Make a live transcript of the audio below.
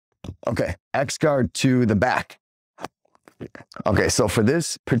Okay, X guard to the back. Okay, so for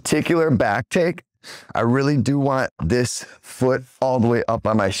this particular back take, I really do want this foot all the way up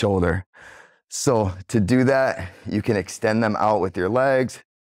on my shoulder. So to do that, you can extend them out with your legs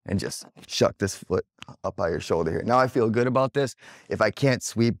and just shuck this foot up by your shoulder here. Now I feel good about this. If I can't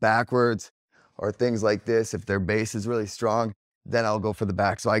sweep backwards or things like this, if their base is really strong, then I'll go for the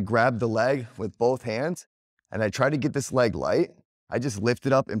back. So I grab the leg with both hands and I try to get this leg light. I just lift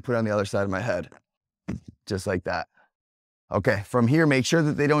it up and put it on the other side of my head, just like that. Okay, from here, make sure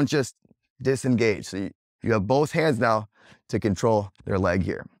that they don't just disengage. So you have both hands now to control their leg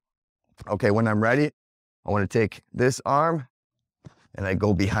here. Okay, when I'm ready, I want to take this arm and I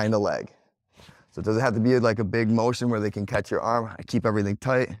go behind the leg. So it doesn't have to be like a big motion where they can catch your arm. I keep everything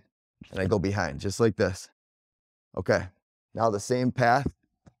tight and I go behind, just like this. Okay, now the same path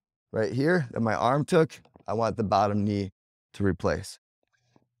right here that my arm took, I want the bottom knee to replace,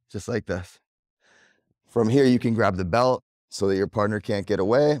 just like this. From here, you can grab the belt so that your partner can't get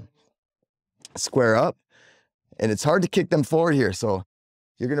away, square up, and it's hard to kick them forward here. So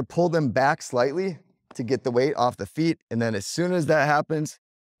you're gonna pull them back slightly to get the weight off the feet. And then as soon as that happens,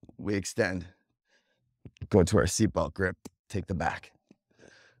 we extend, go to our seatbelt grip, take the back.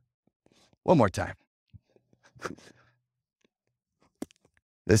 One more time.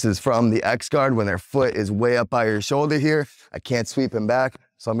 This is from the X guard when their foot is way up by your shoulder here. I can't sweep them back,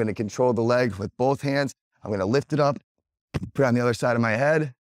 so I'm gonna control the leg with both hands. I'm gonna lift it up, put it on the other side of my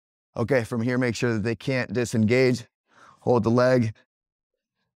head. Okay, from here, make sure that they can't disengage. Hold the leg.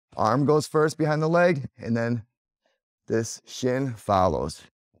 Arm goes first behind the leg, and then this shin follows.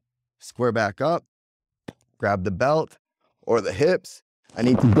 Square back up, grab the belt or the hips. I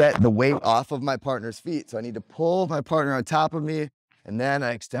need to get the weight off of my partner's feet. So I need to pull my partner on top of me, and then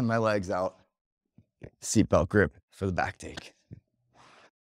I extend my legs out. Seatbelt grip for the back take.